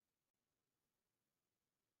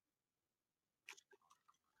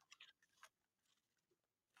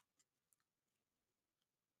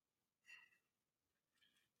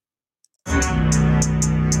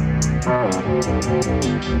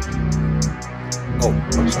Oh,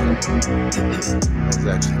 I'm sorry. I was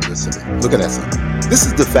actually listening. Look at that something. This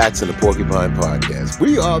is the Facts in the Porcupine Podcast.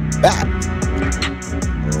 We are back.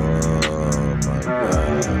 Oh my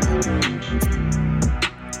God.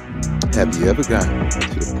 Have you ever gotten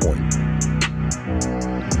to the point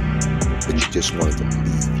that you just wanted to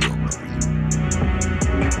leave your career?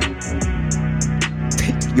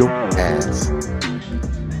 Take your ass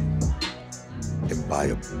and buy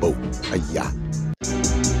a boat, a yacht.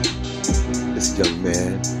 This young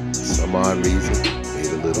man, for some odd reason,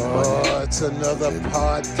 made a little money. Oh, it's another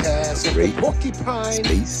podcast of the Porcupine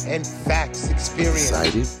space and Facts Experience.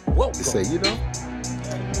 Decided to say, you know,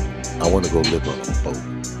 I want to go live on a boat.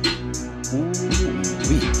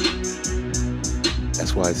 Ooh-wee.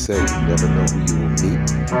 That's why I say you never know who you will meet.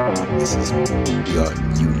 We are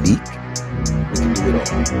unique. We can do it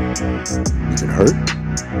all. We can hurt.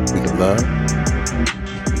 We can learn.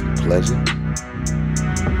 We can pleasure.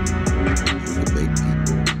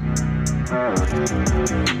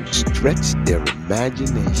 Stretch their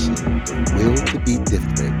imagination, the will to be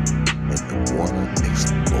different, and the want to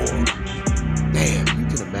explore. Damn, you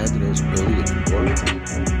can imagine those early explorers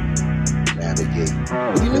navigate.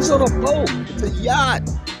 But he lives on a boat. It's a yacht.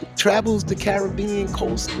 It travels the Caribbean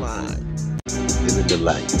coastline. Living the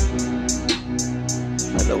life.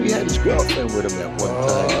 I know he had his girlfriend with him at one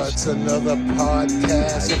time. Oh, it's another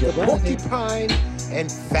podcast of the Porcupine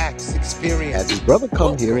and Facts Experience. Has his brother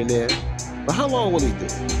come here and there? But how long will he do?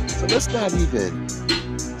 So let's not even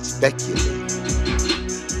speculate.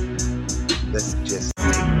 Let's just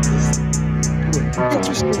take this to an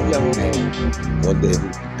interesting young man. One day he'll be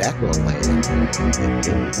back on land and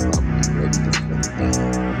then he'll probably be ready to come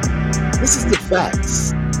down. This is the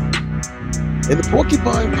Facts. In the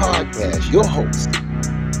Porcupine Podcast, your host,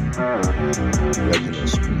 Reginald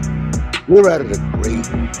Street. We're out of the great,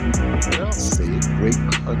 I'll say it, great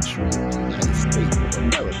country of the United States of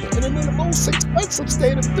America, and in the most expensive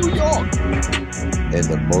state of New York, and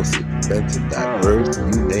the most expensive, diverse,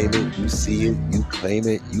 you name it, you see it, you claim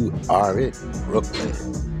it, you are it, Brooklyn.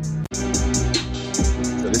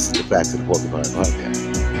 So this is the Facts of the Porcupine Podcast.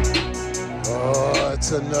 Oh,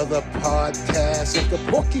 it's another podcast of the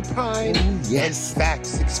Porcupine and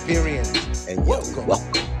Facts Experience. And welcome.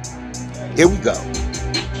 Here we go.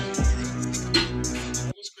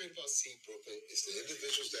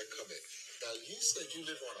 You said you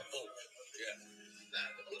live on a boat. Yeah.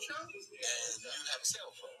 And you have a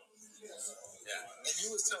cell phone. Yeah. And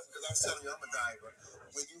you was telling, because I was telling you I'm a diver,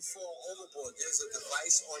 when you fall overboard, there's a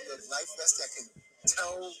device on your life vest that can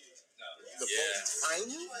tell the boat to find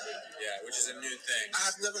you? Yeah, which is a new thing.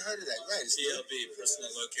 I've never heard of that. Right. PLB,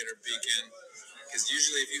 personal locator beacon. Because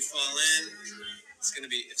usually if you fall in, it's going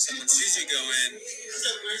to be, if someone sees you go in,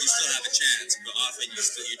 you still have a chance, but often you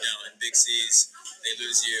don't. In big seas, they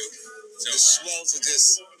lose you. So the swells are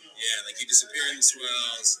just... Yeah, like you disappear in the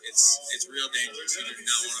swells. It's real dangerous. You do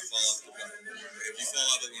not want to fall off the boat. If you fall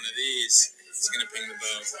off of one of these, it's going to ping the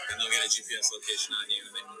boat, and they'll get a GPS location on you,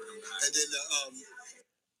 and they won't come back. And then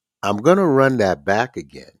I'm going to run that back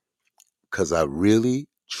again, because I really,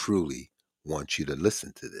 truly want you to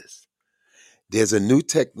listen to this. There's a new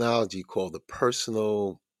technology called the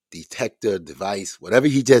personal detector device, whatever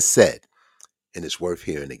he just said, and it's worth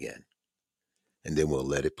hearing again. And then we'll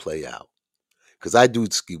let it play out. Because I do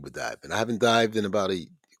scuba diving. I haven't dived in about a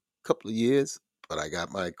couple of years, but I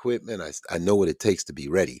got my equipment. I know what it takes to be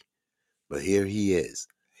ready. But here he is.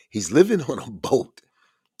 He's living on a boat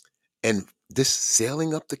and just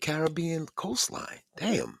sailing up the Caribbean coastline.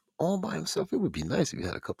 Damn, all by himself. It would be nice if he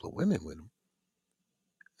had a couple of women with him.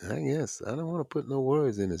 I guess. I don't want to put no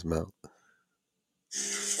words in his mouth.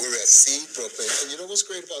 We're at Sea Brooklyn. And you know what's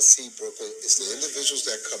great about Sea Brooklyn is the individuals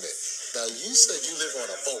that come in. Now, you said you live on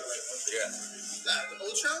a boat. Yeah. And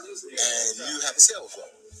you have a cell phone.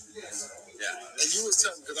 Yeah. And you was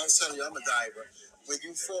telling, because I was telling you I'm a diver, when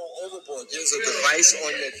you fall overboard, there's a device on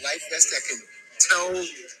your life vest that can tell the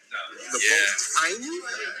boat to find you?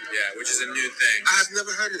 Yeah, which is a new thing. I've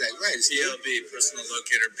never heard of that. Right. PLB, personal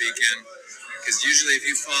locator beacon. Because usually if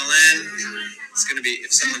you fall in, it's going to be,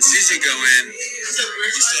 if someone sees you go in,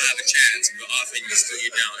 you still have a chance, but often you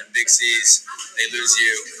don't. In big seas, they lose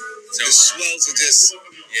you. So the swells are just...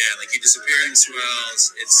 Yeah, like you disappear in the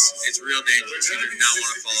swells. It's real dangerous. You do not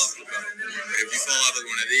want to fall off the boat. But if you fall off of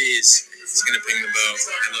one of these, it's going to ping the boat,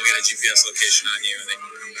 and they'll get a GPS location on you, and they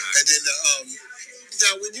won't come back. And then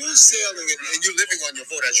now, when you're sailing and you're living on your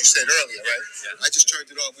boat, as you said earlier, right? Yeah. I just turned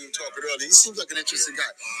it off. We were talking earlier. He seems like an interesting guy.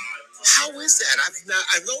 How is that?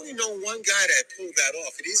 I've only known one guy that pulled that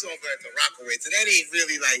off, and he's over at the Rockaway. So that ain't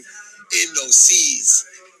really like in those seas.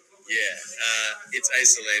 It's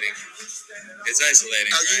isolating. It's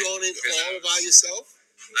isolating. Are you on it all by yourself?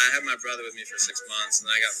 I have my brother with me for 6 months, and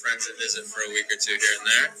I got friends that visit for a week or two here and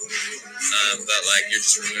there. But like you're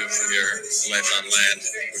just removed from your life on land,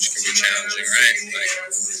 which can be challenging, right? Like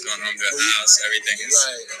going home to a house, everything is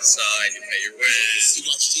solid. You pay your rent. You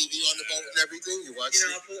watch TV on the boat and everything. You watch.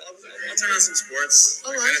 I'll turn on some sports,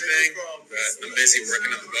 that kind of thing. But I'm busy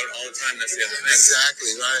working on the boat all the time. That's the other thing.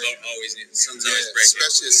 Exactly right. The boat always needs. Sun's always breaking.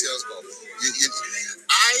 Especially a sales boat.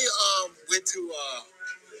 I went to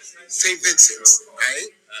St. Vincent's, right?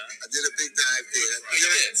 I did a big dive there.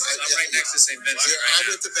 I'm right next to St. Vincent. I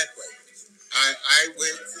went to Beckway. I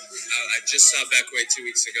went. I just saw Beckway 2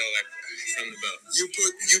 weeks ago, like from the boat.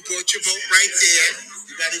 You brought your boat right there.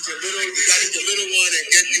 You got in your little one and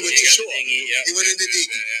you went to shore. You went in the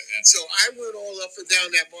dinghy. So I went all up and down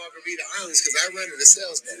that Margarita Islands because I rented a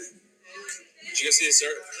sales boat. Did you go see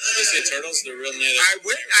the turtles? They're real native. I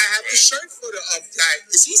went. I have the shirt for the guy.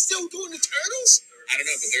 Is he still doing the turtles? I don't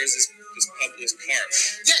know, but there's this park.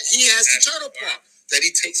 Yeah, he has the turtle park that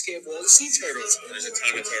he takes care of all the sea turtles. There's a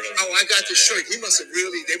ton of turtles. Oh, I got the shirt. They must have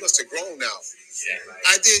grown now.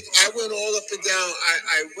 Yeah. I went all up and down.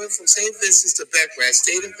 I went from St. Vincent's to Beckway. I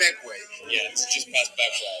stayed in Beckway. Yeah, it's just past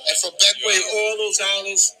Beckway. And from Beckway, all those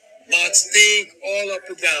islands, Martine, all up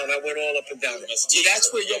and down. I went all up and down. See,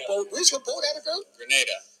 that's where your boat. Where's your boat at, girl?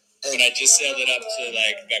 Grenada. But I just sailed it up to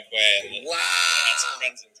like Beckway, and wow. I had some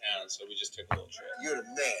friends in town, so we just took a little trip. You're the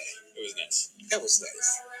man. It was nice. That was nice.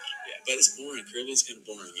 Yeah, but it's boring. Caribbean's kind of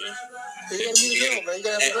boring, you know. You gotta meet a girl, man. You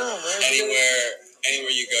gotta have a girl, man.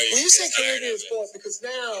 Anywhere you go, you say Caribbean is boring because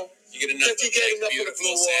now you get enough of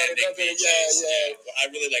beautiful sandy beaches. Yeah. Well,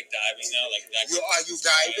 I really like diving now. Like that. Are you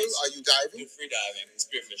diving? Are you diving? Do free diving and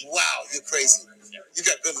spearfishing. Wow, you're crazy. Yeah. You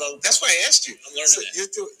got good lungs. That's why I asked you. I'm learning it. You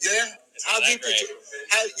do, yeah. It's How deep great. did you?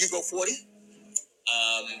 How you go 40?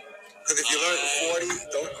 Because if you learn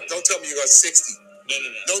 40, don't tell me you got 60. No.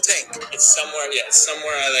 No tank. It's somewhere. Yeah, it's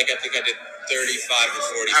somewhere. I think I did 35 to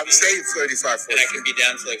 40. I was saying 35, 40. And I can be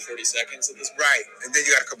down for like 40 seconds at this point. Right, and then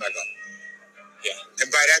you got to come back up. Yeah.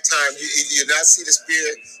 And by that time, you not see the spear,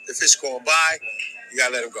 the fish going by. You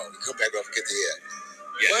gotta let them go. You come back up and get the air.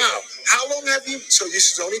 Yeah. Wow. How long have you? So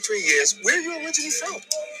this is only 3 years. Where are you originally from?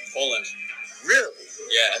 Poland. Really?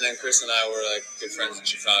 Yeah, and then Chris and I were like good friends in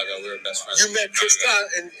Chicago. We were best friends. You met Krista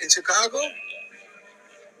in Chicago? Yeah.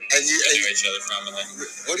 And you knew each other from, and then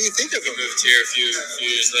what do you think of we him? moved here a few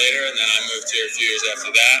years later, and then I moved here a few years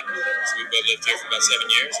after that. So we both lived here for about 7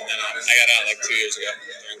 years, and then I got out like 2 years ago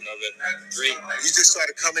during COVID. 3. You just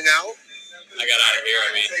started coming out? I got out of here.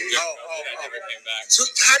 I never came back. So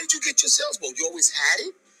how did you get your sales boat? You always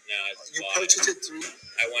had it? No, you purchased it through?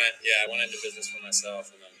 I went into business for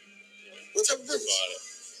myself, and then what type of business? Bought it.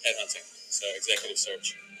 Headhunting, so executive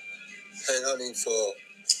search. Headhunting for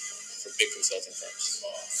big consulting firms.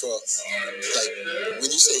 For like when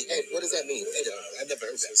you say head, what does that mean? I never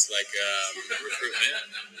heard that. It's like recruitment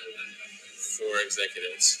for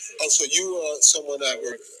executives. Oh, so you are someone that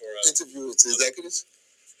would interview executives?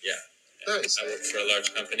 Yeah. Nice. I work for a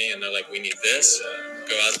large company, and they're like, "We need this.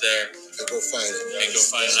 Go out there and go find it. And go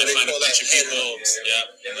find it. So I find a bunch of people. Yeah.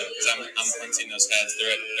 Because I'm hunting those heads.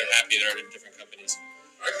 They're happy they're at different companies.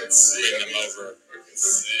 Bring them over.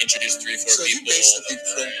 Introduce 3-4 people. So you basically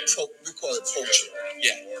we call it poaching.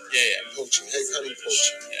 Yeah. Poaching. Headhunting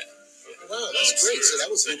poaching. Yeah. Wow, that's great. So that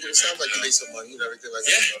was good. It sounds like you made some money and everything like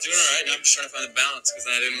that. Yeah, doing all right. I'm just trying to find the balance because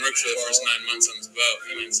I didn't work for the first 9 months on this boat.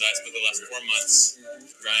 So I spent the last 4 months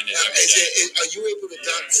grinding every day. Are you able to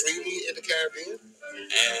dock freely in the Caribbean?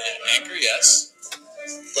 Anchor, yes.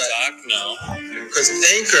 But dock, no. Because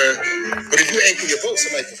but if you anchor your boat,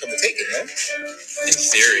 somebody can come and take it, no? In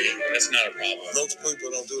theory, that's not a problem. Most people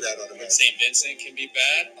don't do that on the boat. St. Vincent can be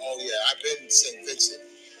bad. Oh yeah, I've been to St. Vincent.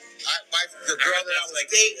 The girl that I was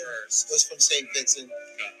dating was from St. Vincent,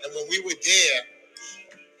 and when we were there,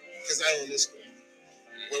 because I own this school,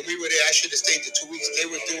 when we were there, I should have stayed for 2 weeks. They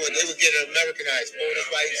were getting Americanized,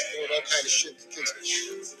 motorbikes, doing all kind of shit.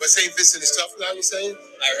 But St. Vincent is tough, like I was saying.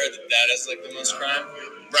 I heard that is like the most crime.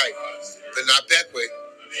 Right, but not Beckway.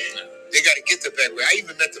 They got to get to Beckway. I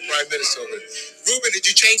even met the Prime Minister over there. Ruben, did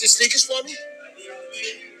you change the sneakers for me?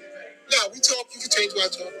 No, we talk. You can change my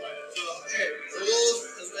talk.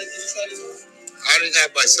 I didn't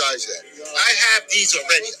have my size yet. I have these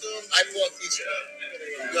already. I bought these.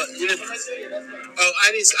 No, you didn't. Oh,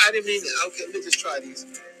 I didn't mean it. Okay, let me just try these.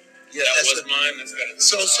 Yeah, that was mine. That's good.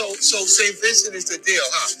 So St. Vincent is the deal,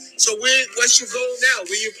 huh? So what's your goal now?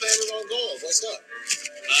 Where you planning on going? What's up?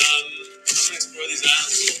 I'm gonna explore these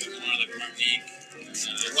islands a little bit more, like Martine.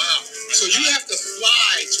 Wow. So you have to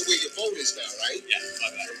fly to where your boat is now, right? Yeah, fly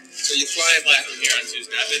back. So you fly flying back from here on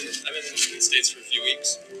Tuesday. I've been in the States for a few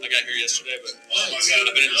weeks. I got here yesterday, but I've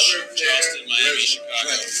been in Charleston, Miami, Chicago.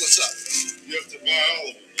 Right. What's up? You have to buy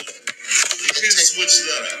all of them. You can't switch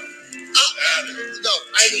that out. No,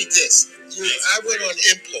 I need this. I went on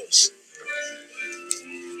impulse.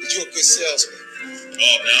 You're a good salesman.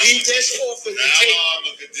 Oh, now He just offered to take.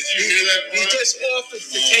 did you hear that? He just offered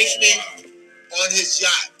to take me on his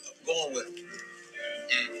yacht. I'm going with him.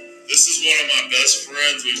 This is one of my best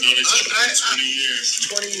friends. We've known each other for 20 years.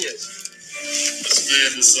 20 years. This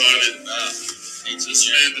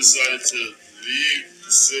man decided to leave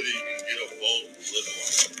the city and get a boat and live on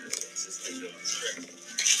it.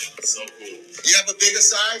 So cool. You have a bigger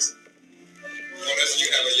size? You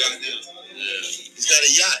have a yacht now. Yeah. He's got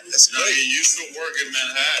a yacht. That's No, great. he used to work in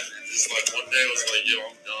Manhattan. Just like one day, I was like, yo,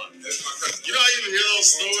 I'm done. You know how you hear those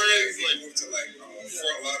stories? Like, moved to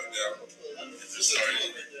Fort Lauderdale. just started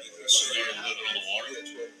living on the water.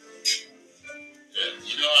 Yeah,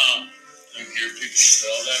 you know how you hear people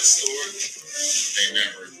tell that story? They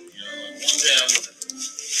never, like one day I'm gonna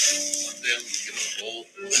get a boat,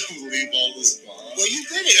 leave all this behind. Well, you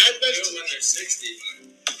did it. I bet When you. they're 60.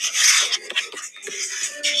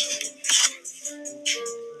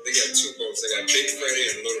 They got two boats. They got Big Freddy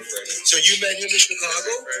and Little Freddy. So you met him in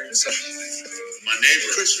Chicago? My neighbor,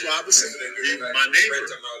 Chris Robinson. my neighbor Rent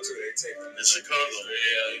them out too. They take them. in Chicago.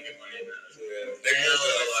 Yeah, you get money in that. Yeah. They moved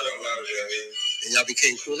a lot of And y'all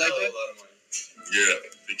became cool like that? a lot of money. Yeah,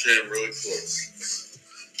 became really close.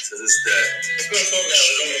 To this day.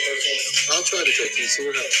 I'll try to take you. See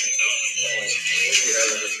what happens. We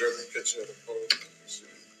have a perfect picture of the boat.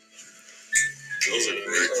 Those are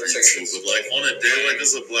great too. But like on a day like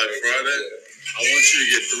this, a Black Friday, I want you to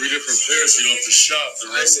get 3 different pairs so you don't have to shop the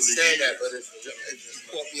I rest of the understand year. that, but if you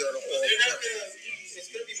caught me on a all It's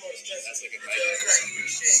going to be more expensive. That's like a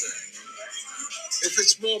if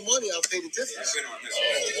it's more money, I'll pay the difference. Oh,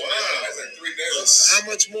 wow. That's like 3 days. How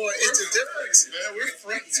much more is the difference? Man, we're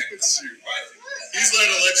friends with you. He's going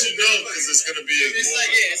to let you know because it's going to be a It's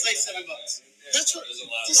like $7. That's what. There's a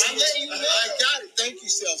lot of I'm letting you know. I got it. Thank you,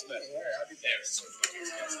 salesman.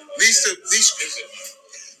 These.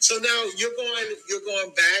 So now you're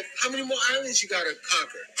going back. How many more islands you got to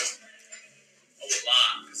conquer? A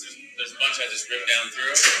lot. Because there's a bunch I just ripped down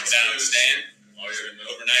through. Down staying.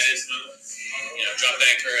 Overnighted. Dropped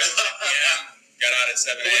anchor. Got out at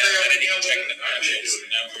 7 a.m. I didn't even check in the countries.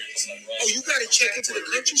 Now we're just like rolling. Oh, you got to check into the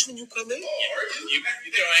countries when you come in. You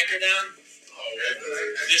throw anchor down.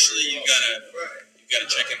 Initially, you gotta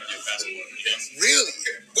check in with your passport. Really?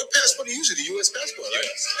 What passport are you using? The U.S. passport, right?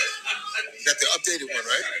 Got the updated one,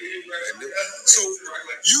 right? So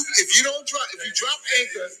if you drop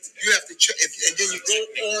anchor, you have to check, and then you go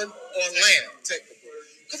on land, technically.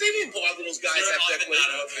 Because they didn't bother those guys after that.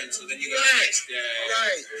 Not open, so then you go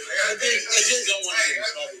Right. And then don't want to get in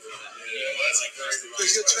trouble for that.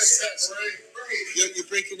 because you're trespassing. You're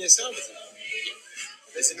breaking their service.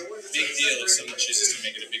 It's a big deal if someone chooses to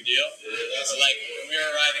make it a big deal. So like when we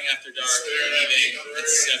were arriving after dark, we were leaving at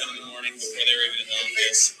 7 in the morning before they were even in the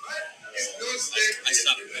office. I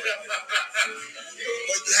stopped recording.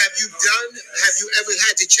 But have you ever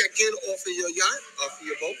had to check in off of your yacht, off of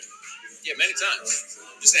your boat? Yeah, many times.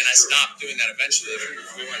 I'm just saying I stopped doing that eventually.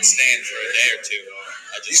 We weren't staying for a day or two.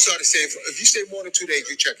 You started staying if you stay more than 2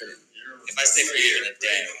 days, you're checking in. If I stay for even a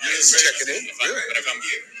day, You're checking in? But if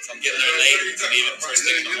I'm getting there late, leaving first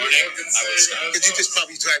thing in the morning, I would stop. Because you just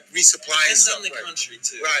probably try resupplying Depends stuff. on the Right. country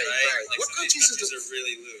too, Right. Like What some of these countries are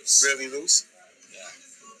really loose. Really loose? Yeah.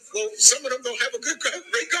 Well, some of them don't have a great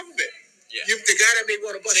government. Yeah. The guy that made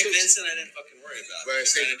one a bunch St. of Vincent, I didn't fucking worry about. Right,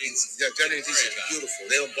 Grenadines, Grenadines worry is about. beautiful.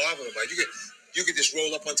 They don't bother nobody. You could just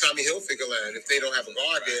roll up on Tommy Hilfiger land if they don't have a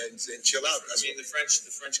guard there and chill out. I mean, the French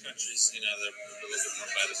countries, they're a little bit more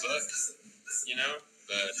by the book,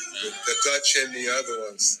 But the Dutch and the other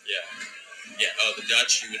ones. yeah. Oh, the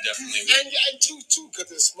Dutch, you would definitely. And too, because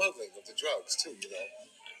of the smuggling of the drugs too.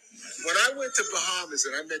 When I went to Bahamas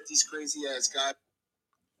and I met these crazy ass guys.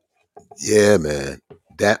 Yeah, man,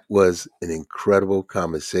 that was an incredible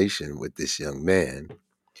conversation with this young man,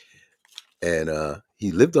 and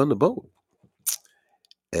he lived on the boat,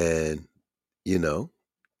 and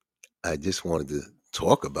I just wanted to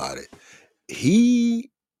talk about it. He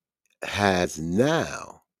has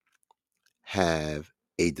now have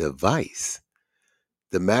a device.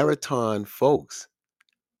 The Marathon folks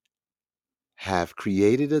have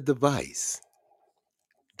created a device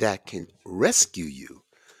that can rescue you.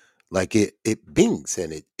 Like it bings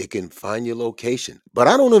and it can find your location. But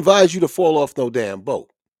I don't advise you to fall off no damn boat.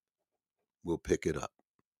 We'll pick it up.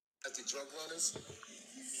 At the drug runners,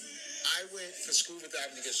 I went for scuba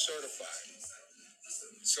diving to get certified.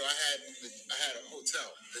 So I had a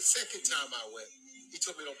hotel. The second time I went, he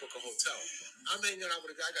told me don't book a hotel. I'm hanging out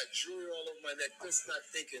with a guy, I got jewelry all over my neck, this not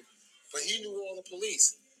thinking, but he knew all the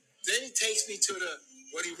police. Then he takes me to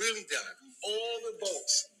what he really done. All the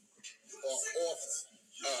boats are off,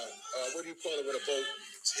 what do you call it when a boat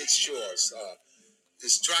hits shores?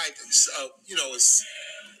 It's dry, it's. You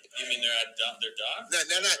mean they're docked? No,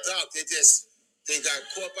 they're not docked, they got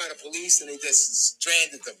caught by the police and they just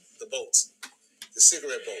stranded them, the boats. The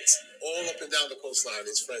cigarette boats, all up and down the coastline.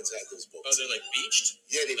 His friends had those boats. Oh, they're like beached?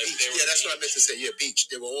 Yeah, they beached. Yeah, that's what I meant to say. Yeah,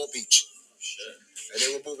 beached. They were all beached. Sure. And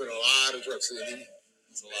they were moving a lot of drugs. That's a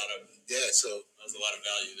lot of. Yeah, so there's a lot of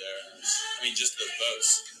value there. I mean, just the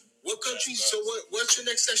boats. What country? So what's your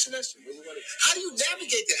next destination? How do you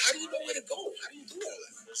navigate that? How do you know where to go? How do you do all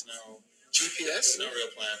that? There's no GPS. There's no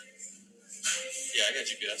real plan. Yeah, I got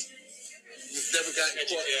GPS. You've never gotten I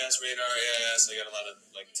got GPS, radar, AIS. I got a lot of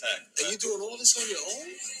tech. And you doing all this on your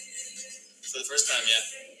own? For the first time,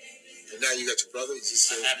 yeah. And now you got your brother. I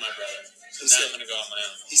had my brother. So now I'm gonna go on my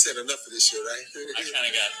own. He said enough of this shit, right? I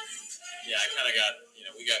kind of got.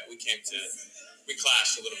 We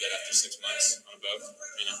clashed a little bit after 6 months on a boat.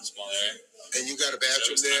 Small area. And you got a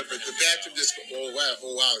bathroom there, but the bathroom just oh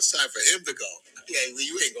wow, it's time for him to go. Yeah, well,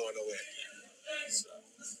 you ain't going nowhere. Yeah. So.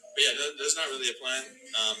 But yeah, there's not really a plan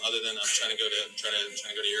other than I'm trying to go to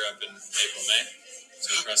Europe in April, May.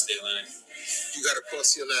 So across the Atlantic. You got to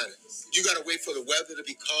cross the Atlantic. You got to wait for the weather to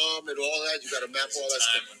be calm and all that. You got to map all that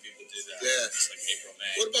stuff. When people do that. Yeah. It's like April,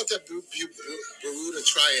 May. What about that Bermuda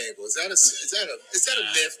Triangle? Is that a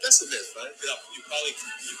myth? That's a myth, right? You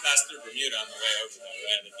pass through Bermuda on the way over there,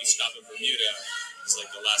 right? If you stop in Bermuda, it's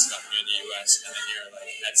like the last stop near the U.S., and then you're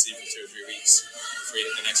at sea for 2 or 3 weeks before you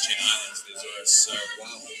hit the next chain of islands, the Azores. So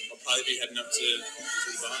wow, I'll probably be heading up to the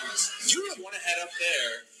Bahamas. You want to head up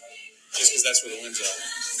there just because that's where the winds are.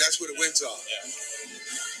 That's where the winds are. Yeah.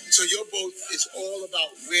 So your boat is all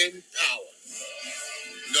about wind power.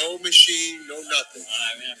 No machine, no nothing.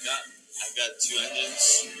 I mean, I've got 2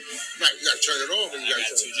 engines. Right, you got to turn it on. I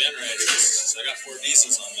got 2 generators, so I got 4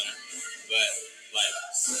 diesels on there. But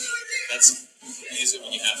that's use it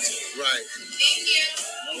when you have to. Right. Thank you.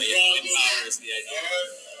 Wind power is the idea. All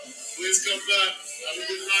right. Please come back. Have a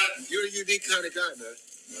good night. You're a unique kind of guy, man.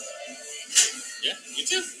 Yeah, you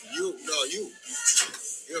too. You're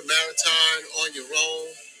maritime on your own.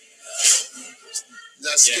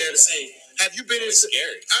 Not scared. Have you been in?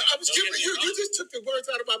 Scary. I was getting. You just took the words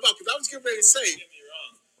out of my mouth because I was getting ready to say. Don't get me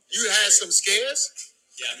wrong. You had some scares.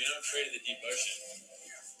 Yeah, I mean, I'm afraid of the deep ocean.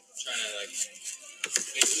 I'm trying to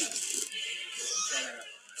face that.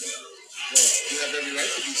 Well, you have every right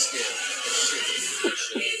to be scared.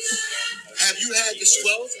 Have you had the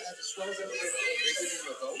swells? Have the swells ever been bigger than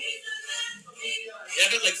your boat? Yeah,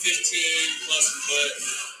 I've had 15 plus foot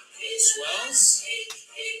swells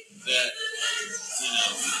that,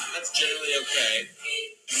 that's generally okay.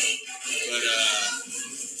 But,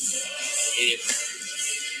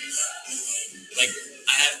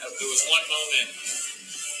 there was one moment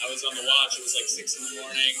I was on the watch, it was 6 in the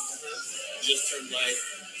morning, just turned light,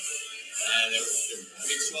 and there were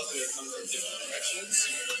big swells that were coming from different directions.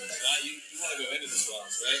 So you want to go into the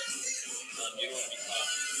swells, right? You don't want to be caught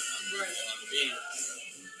on the beam.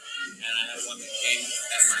 And I had one that came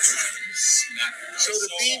at my side and smacked me. So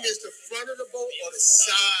the beam is the front of the boat or the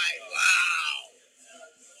side? Wow.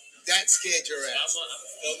 That scared your ass. So I'm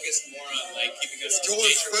focused more on keeping us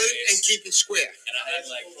going straight and keep it square. And I had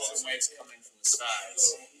some waves coming from the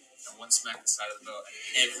sides. And one smacked the side of the boat.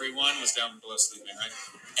 Everyone was down below sleeping, right?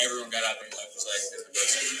 Everyone got up and was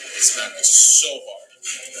it smacked us so hard.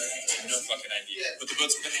 No fucking idea. But the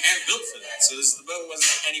boat's been hand built for that. So the boat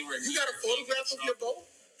wasn't anywhere. You got a photograph of your boat?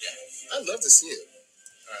 Yeah. I'd love to see it.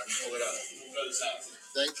 All right, pull it up. Go this out.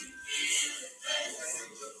 Thank you.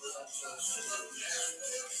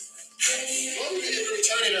 What would you do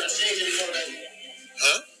returning or exchanging before that?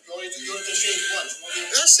 Huh? Going to exchange once.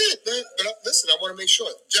 That's it, man. But listen, I want to make sure.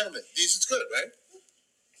 Gentlemen, these is good, right?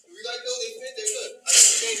 We like those, they fit, they're good. I don't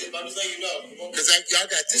change it, but I'm just letting you know. Because y'all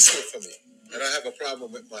got this here for me. And I have a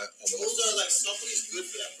problem with my... Those are somebody's good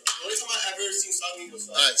for that. The only time I've ever seen something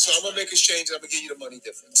was... All right, so I'm going to make exchange and I'm going to give you the money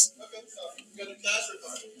difference. Okay, so you got a cash or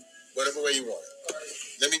card? Whatever way you want it. All right. Hold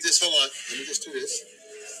on. Let me just do this.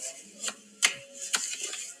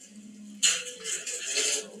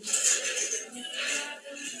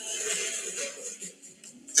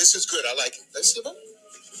 This is good. I like it. Let's see, man.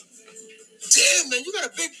 Damn, man, you got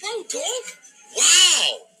a big boat, dog.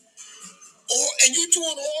 Wow. And you doing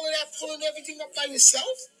all of that, pulling everything up by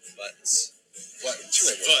yourself? Buttons. What?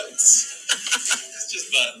 Buttons. just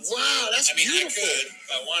buttons. Wow, that's beautiful. I could if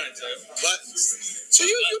I wanted to. Buttons. So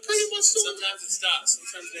you pretty much do. Sometimes it stops.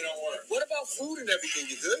 Sometimes they don't work. What about food and everything?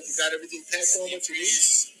 You good? You got everything packed on what you need?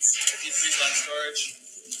 Deep freeze on storage.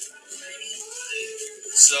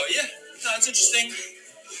 So yeah, no, it's interesting.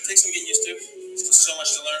 It takes some getting used to. There's still so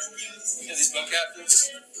much to learn. You know, these boat captains,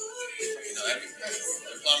 everything.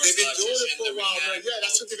 They've been doing it for a while, man. Yeah,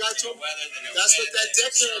 that's what the guy told me. That's what that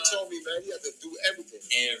deckhand told me, man. He had to do everything.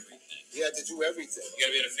 He had to do everything. You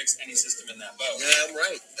gotta be able to fix any system in that boat. Yeah, I'm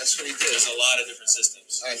right. That's what he did. There's a lot of different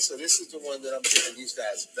systems. All right, so this is the one that I'm giving these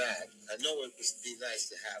guys back. I know it would be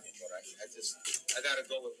nice to have them, but I gotta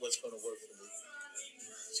go with what's gonna work for me.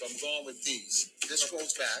 So I'm going with these. This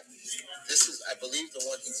goes back. This is, I believe, the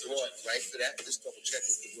one he bought, right, for that. Just double check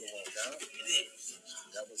it because we don't want it down.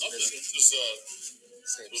 That was missing.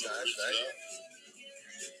 Same size, right?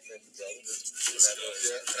 Thank you, brother.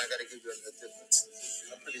 And I gotta give you a difference.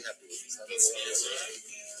 I'm pretty happy with this.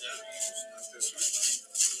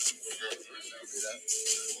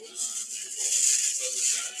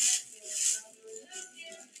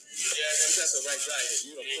 Yeah, you got the right guy here.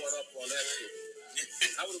 You done caught up on that shit.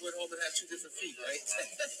 I would have went home and had 2 different feet, right?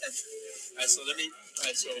 All right, so that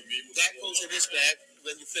goes in this bag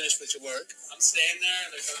when you finish with your work. I'm staying there,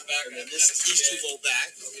 and they're coming back. And then these 2 go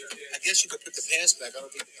back. I guess you could put the pants back. I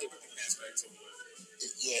don't think you could put the pants back.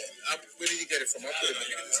 Yeah. Where did you get it from? I put it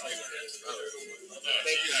back.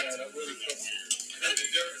 Thank you, man. I really appreciate it. And the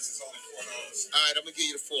difference is only $4. All right, I'm going to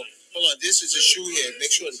give you the 4. Hold on. This is a shoe here.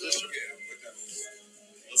 Make sure it's this one.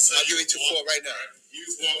 I'll give it to 4 right now. You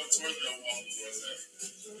just walking towards me, I'm walking towards them.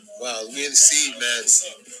 Wow, we in the seed, man.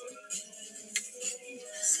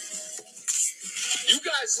 You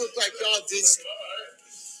guys look like y'all did.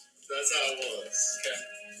 That's how it was. Okay.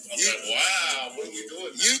 I was like, wow, what are we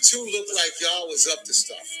doing? You 2 look like y'all was up to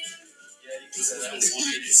stuff. This is the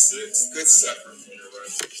 186. Good stuff.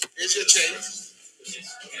 Here's your change. Yeah,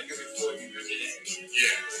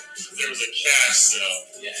 there was a cash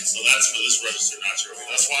sale. Yeah. So that's for this register, not your.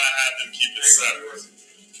 That's why I had them keep it separate.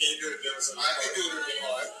 Can you do it? I can do it in the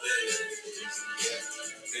car.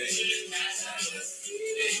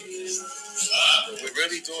 We're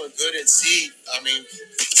really doing good at seed. I mean,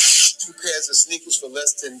 2 pairs of sneakers for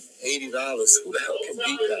less than $80. Who the hell can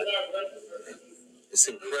beat that? It's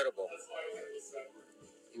incredible.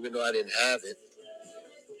 Even though I didn't have it,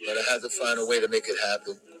 but I had to find a way to make it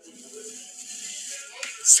happen.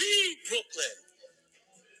 Seed Brooklyn.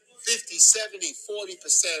 50, 70,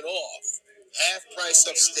 40% off. Half price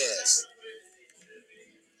upstairs.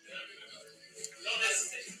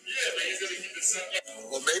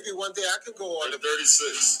 Well, maybe one day I could go on to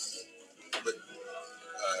 36. But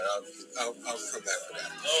I'll come back for that.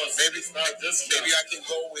 No, Maybe I can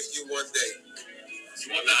go with you one day.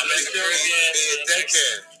 You want that to Be a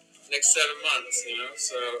deckhand. Next 7 months,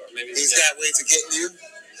 so maybe. He's got ways of getting you?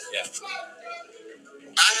 Yeah.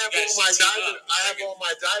 I have all my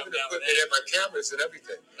diving equipment and my cameras and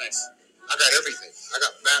everything. Nice. I got everything. I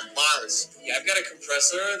got bars. Yeah, I've got a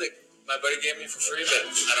compressor that my buddy gave me for free, but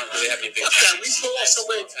I don't really have any big What's tanks. that? We pull off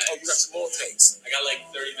somewhere. Oh, you got small tanks. I got like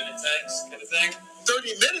 30-minute tanks kind of thing.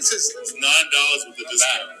 30 minutes is It's $9 with the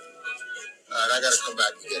discount. all right, I gotta come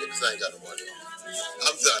back and get it because I ain't got no money.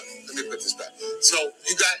 I'm done. Let me put this back. So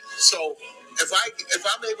if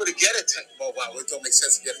I'm able to get a tank, well, wow, it don't make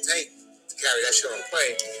sense to get a tank to carry that shit on a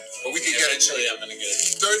plane, but we can get a Eventually, tank. I'm gonna get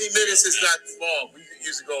it. 30 minutes is not long. We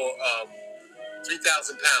used to go 3,000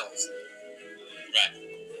 pounds. Right.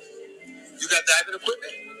 You got diving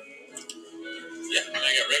equipment? Yeah, and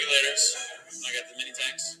I got regulators. I got the mini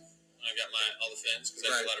tanks. I got all the fins because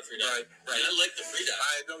I have a lot of free diving. Right. And I like the free diving.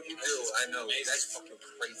 I know you do. I know. Amazing. That's fucking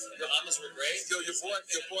crazy. The Bahamas were great. Yo, your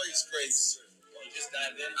boy is crazy. You just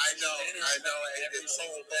dived in. I know. And Every it's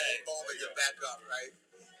single day. boom, and you're back up, right?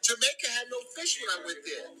 Jamaica had no fish when I went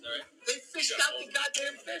there. Sorry. They fished out the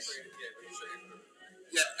goddamn fish.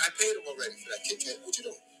 Yeah, I paid him already for that. Kit Kat, what you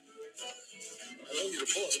doing? I know you're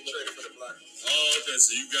the boss. I'm trading for the block. Oh, okay,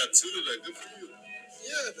 so you got 2 today. Good for you.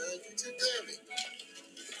 Yeah, man, you took care of me.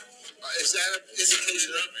 Is that an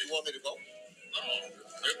indication that you want me to go? No,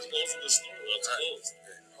 they're closing the store. That's closed.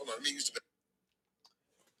 Okay, hold on, let me use the.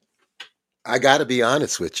 I got to be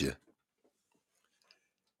honest with you.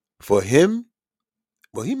 For him,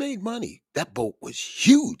 well, he made money. That boat was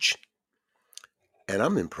huge. And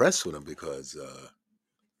I'm impressed with him because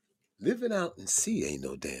living out in sea ain't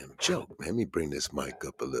no damn joke. Let me bring this mic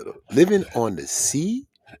up a little. Living on the sea,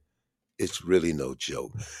 it's really no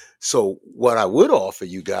joke. So, what I would offer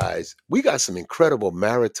you guys, we got some incredible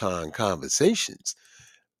maritime conversations.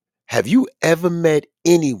 Have you ever met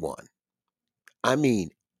anyone, I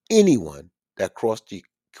mean anyone, that crossed the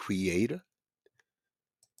creator?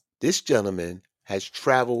 This gentleman has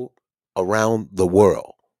traveled around the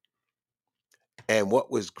world. And what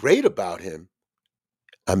was great about him,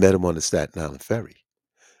 I met him on the Staten Island Ferry.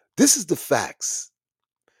 This is the facts.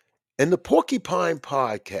 In the Porcupine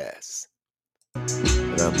Podcast.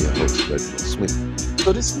 And I'm your host, Reginald Sweeney.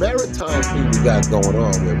 So this maritime thing we got going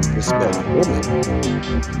on where we just met a woman who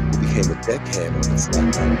became a deckhand on the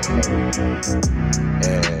Staten Island Ferry.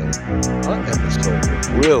 And her episode was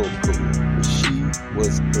real cool. She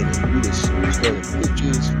was in it. We were sharing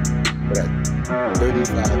pictures for that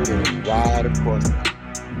 35-minute ride across the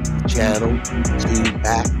channel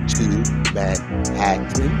back to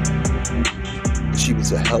Manhattan. She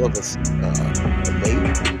was a hell of a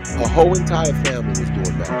mate. Her whole entire family was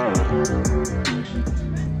doing that.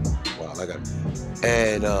 Wow, I got it.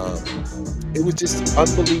 And it was just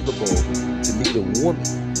unbelievable to meet a woman.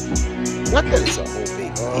 Not that it's a whole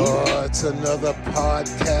big deal. It's another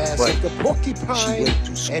podcast But of the Porcupine she went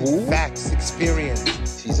to school. and Facts Experience.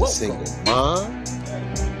 She's a single mom.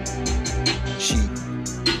 She used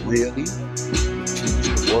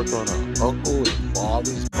to work on her uncle and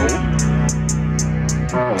father's boat.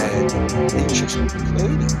 And it's just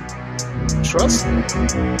lady. Trust me.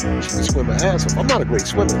 She can swim her ass off. I'm not a great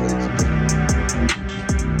swimmer, ladies and gentlemen.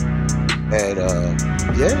 And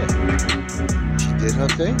yeah, she did her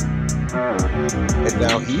thing. And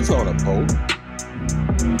now he's on a boat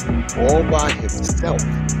all by himself.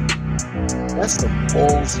 That's some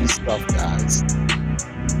ballsy stuff, guys.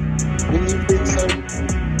 When you think so,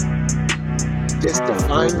 just to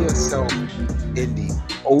find yourself in the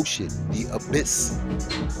ocean, the abyss,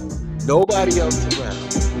 nobody else around.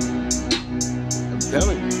 I'm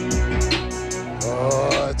telling you.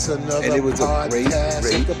 It's another And it was a podcast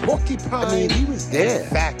great- of the Porcupine I mean, he was there. and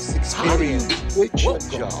Facts How do you Experience. quit your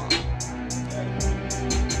Welcome. job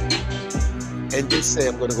and just say,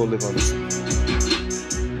 I'm going to go live on the sea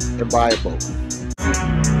and buy a boat?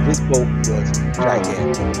 This boat was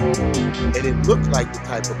gigantic. And it looked like the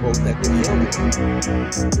type of boat that could handle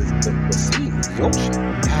the sea, the ocean.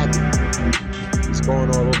 Had it. It's going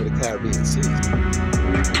all over the Caribbean seas.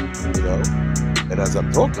 You know? And as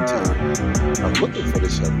I'm talking to you, I'm looking for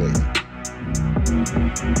this young lady.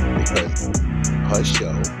 Because her show,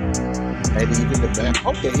 and even the map.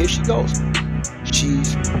 Okay, here she goes.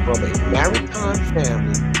 She's from a maritime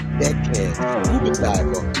family, deckhand, scuba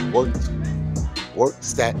diver, worked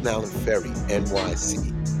Staten Island Ferry, NYC.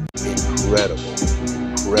 Incredible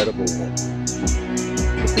woman.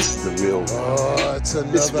 But this is the real one. It's This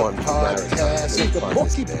another one from podcast Maritime. of the Let me find this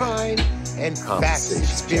Porcupine and Facts Conversation.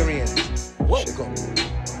 Experience. Welcome. I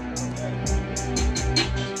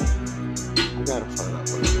gotta find out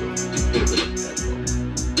what it is.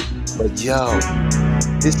 But yo,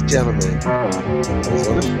 this gentleman was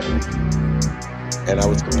on a ferry, and I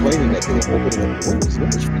was complaining that they were opening up the windows. It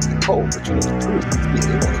was freezing cold, but you know, the tourists,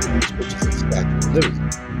 they want to get these pictures of the Statue of Liberty.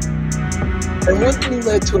 And one thing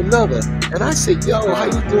led to another, and I said, yo, how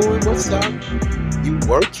you doing? What's up? You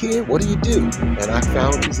work here? What do you do? And I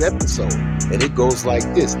found his episode, and it goes like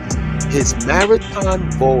this. His maritime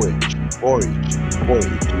voyage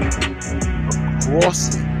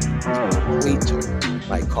crossing the equator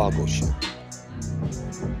by cargo ship.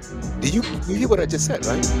 You hear what I just said,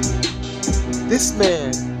 right? This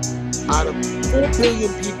man, out of 4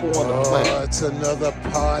 billion people on the planet, It's another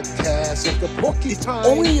podcast of the Porcupine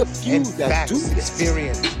only a few and that do Facts this.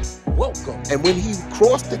 Experience. Welcome. And when he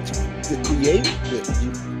crossed the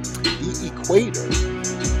equator,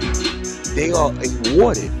 they are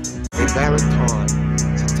awarded a maritime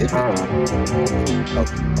certificate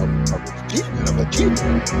of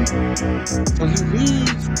achievement. So he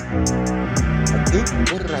leaves, I think,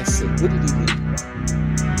 what did I say? Where did he leave?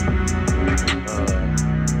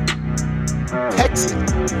 Texas.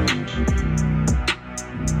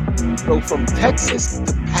 So from Texas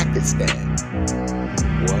to Pakistan.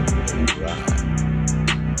 What a ride.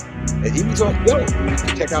 And he was on,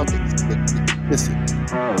 check out listen,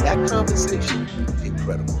 that conversation,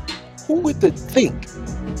 incredible. Who would think,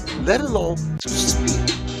 let alone to speak?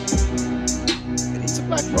 And he's a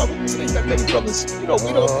black brother. There ain't that many brothers, we don't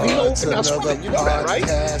It's we're not another swimming, you know that, right?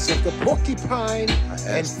 podcast of the Porcupine I and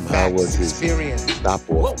asked him how Facts was his Experience. stop off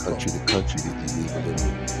Welcome. country to country. Did you leave a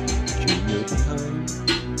little junior behind?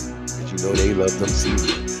 Did you know they love them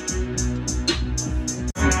seasons?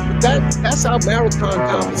 That's our maritime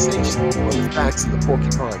conversation on the Facts of the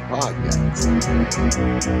Porcupine Podcast.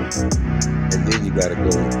 And then you gotta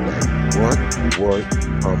go into that work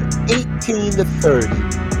from 18 to 30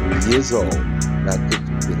 years old. Not that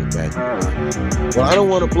you can imagine. Well, I don't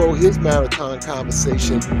want to blow his maritime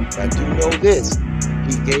conversation. I do know this.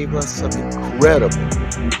 He gave us some incredible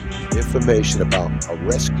information about a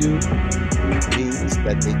rescue means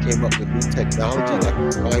that they came up with new technology that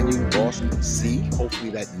can find you lost at sea.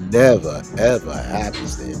 Hopefully that never, ever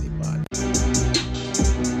happens to anybody.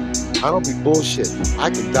 I don't be bullshitting. I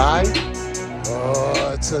can die.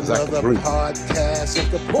 Oh, it's 'Cause I can another breathe. podcast of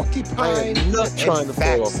the I Porcupine am not trying and to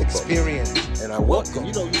fall off Facts a boat. Experience. And I want, and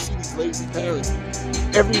you know, you see these lazy parents.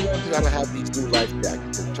 Everyone's got to have these new life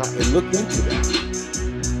jackets and try and look into that.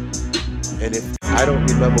 And if I don't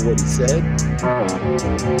remember what he said,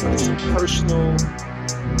 but it's a personal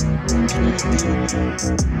PD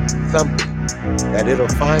something that it'll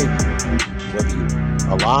find you, whether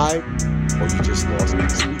you're alive or you just lost in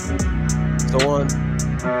sleep. So on,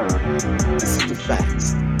 this is the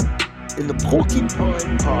facts. In the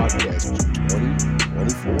Porcupine Podcast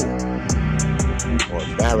 2024 on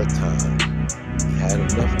Maritime, he had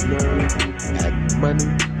enough nerve, had money,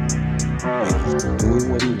 and he's doing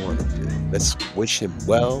what he wanted to do. Let's wish him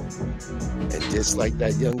well. And just like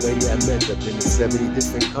that young lady I met up in the 70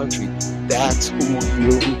 different countries, that's who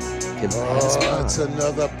you can pass Oh, it's by.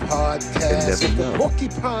 another And podcast never of the know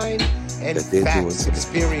Porcupine and that they're doing Facts some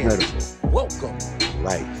Experience. incredible Welcome.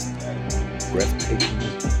 life, breathtaking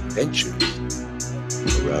adventures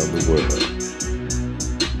around the world.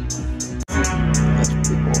 That's what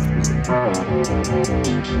they call freedom.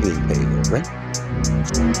 He ain't paying no rent.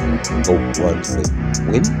 Boat runs with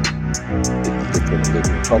wind. If he gets in a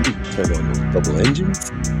little trouble, you turn on those double engines.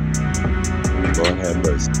 Lord have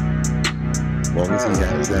mercy. As long as he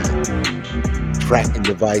has that tracking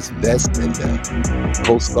device vest and the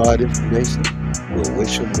Coast Guard information, we'll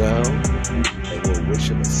wish him well and we'll wish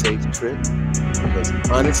him a safe trip. Because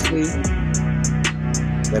honestly,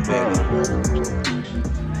 that man is around the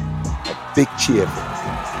joy. A big cheer for him.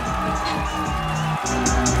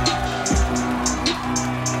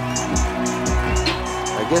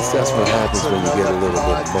 I guess that's what happens when you get a little bit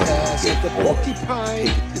of money. Podcast You of the get bored. Porcupine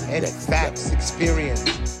Take it to the and next Facts level.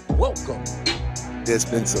 Experience. Welcome. There's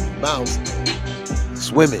been some mouse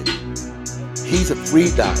swimming. He's a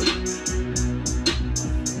free diver.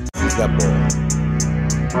 He's got balls.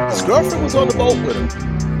 His girlfriend was on the boat with him.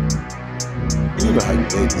 And you know how you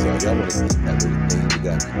ladies are. Y'all want to keep that little thing you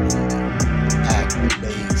got to do. Act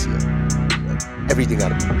amazing. Everything got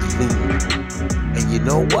to be clean. And you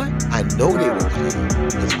know what? I know they were clean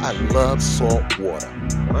because I love salt water.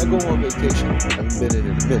 When I go on vacation, I haven't been in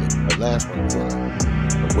a minute. My last one was on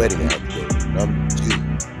a wedding I had to go to. Number 2.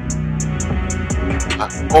 I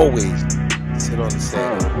always sit on the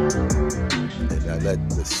sand and I let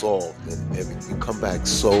the salt and everything. You come back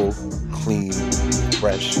so clean,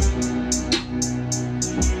 fresh.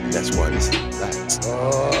 And that's why this is facts.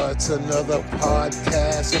 Oh, it's another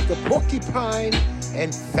podcast of the Porcupine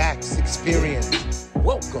and Facts Experience.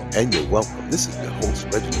 Welcome. And you're welcome. This is your host,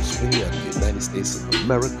 Reginald Sweeney out of the United States of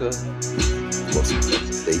America. Most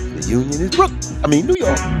expensive state in the Union is New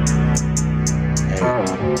York. And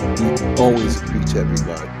we always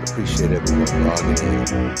appreciate everyone logging in.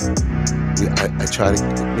 I try to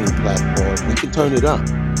keep a clean platform. We can turn it up,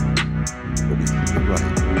 but we keep it right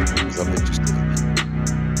because I'm interested in people.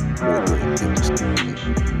 We're doing interesting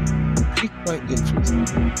people. Pique my interest.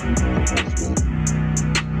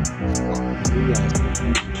 Maybe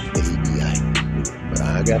I can do it, but I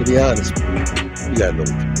gotta be honest with you. You gotta know what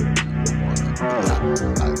you're doing.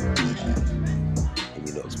 And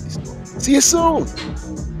you know it's me doing. See you soon.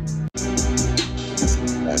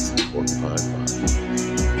 That's the Porcupine Podcast.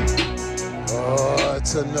 Oh,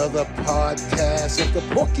 it's another podcast of the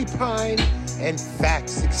Porcupine and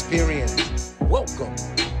Facts Experience. Welcome.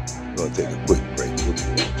 We're gonna take a quick break. We'll be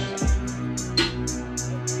right back.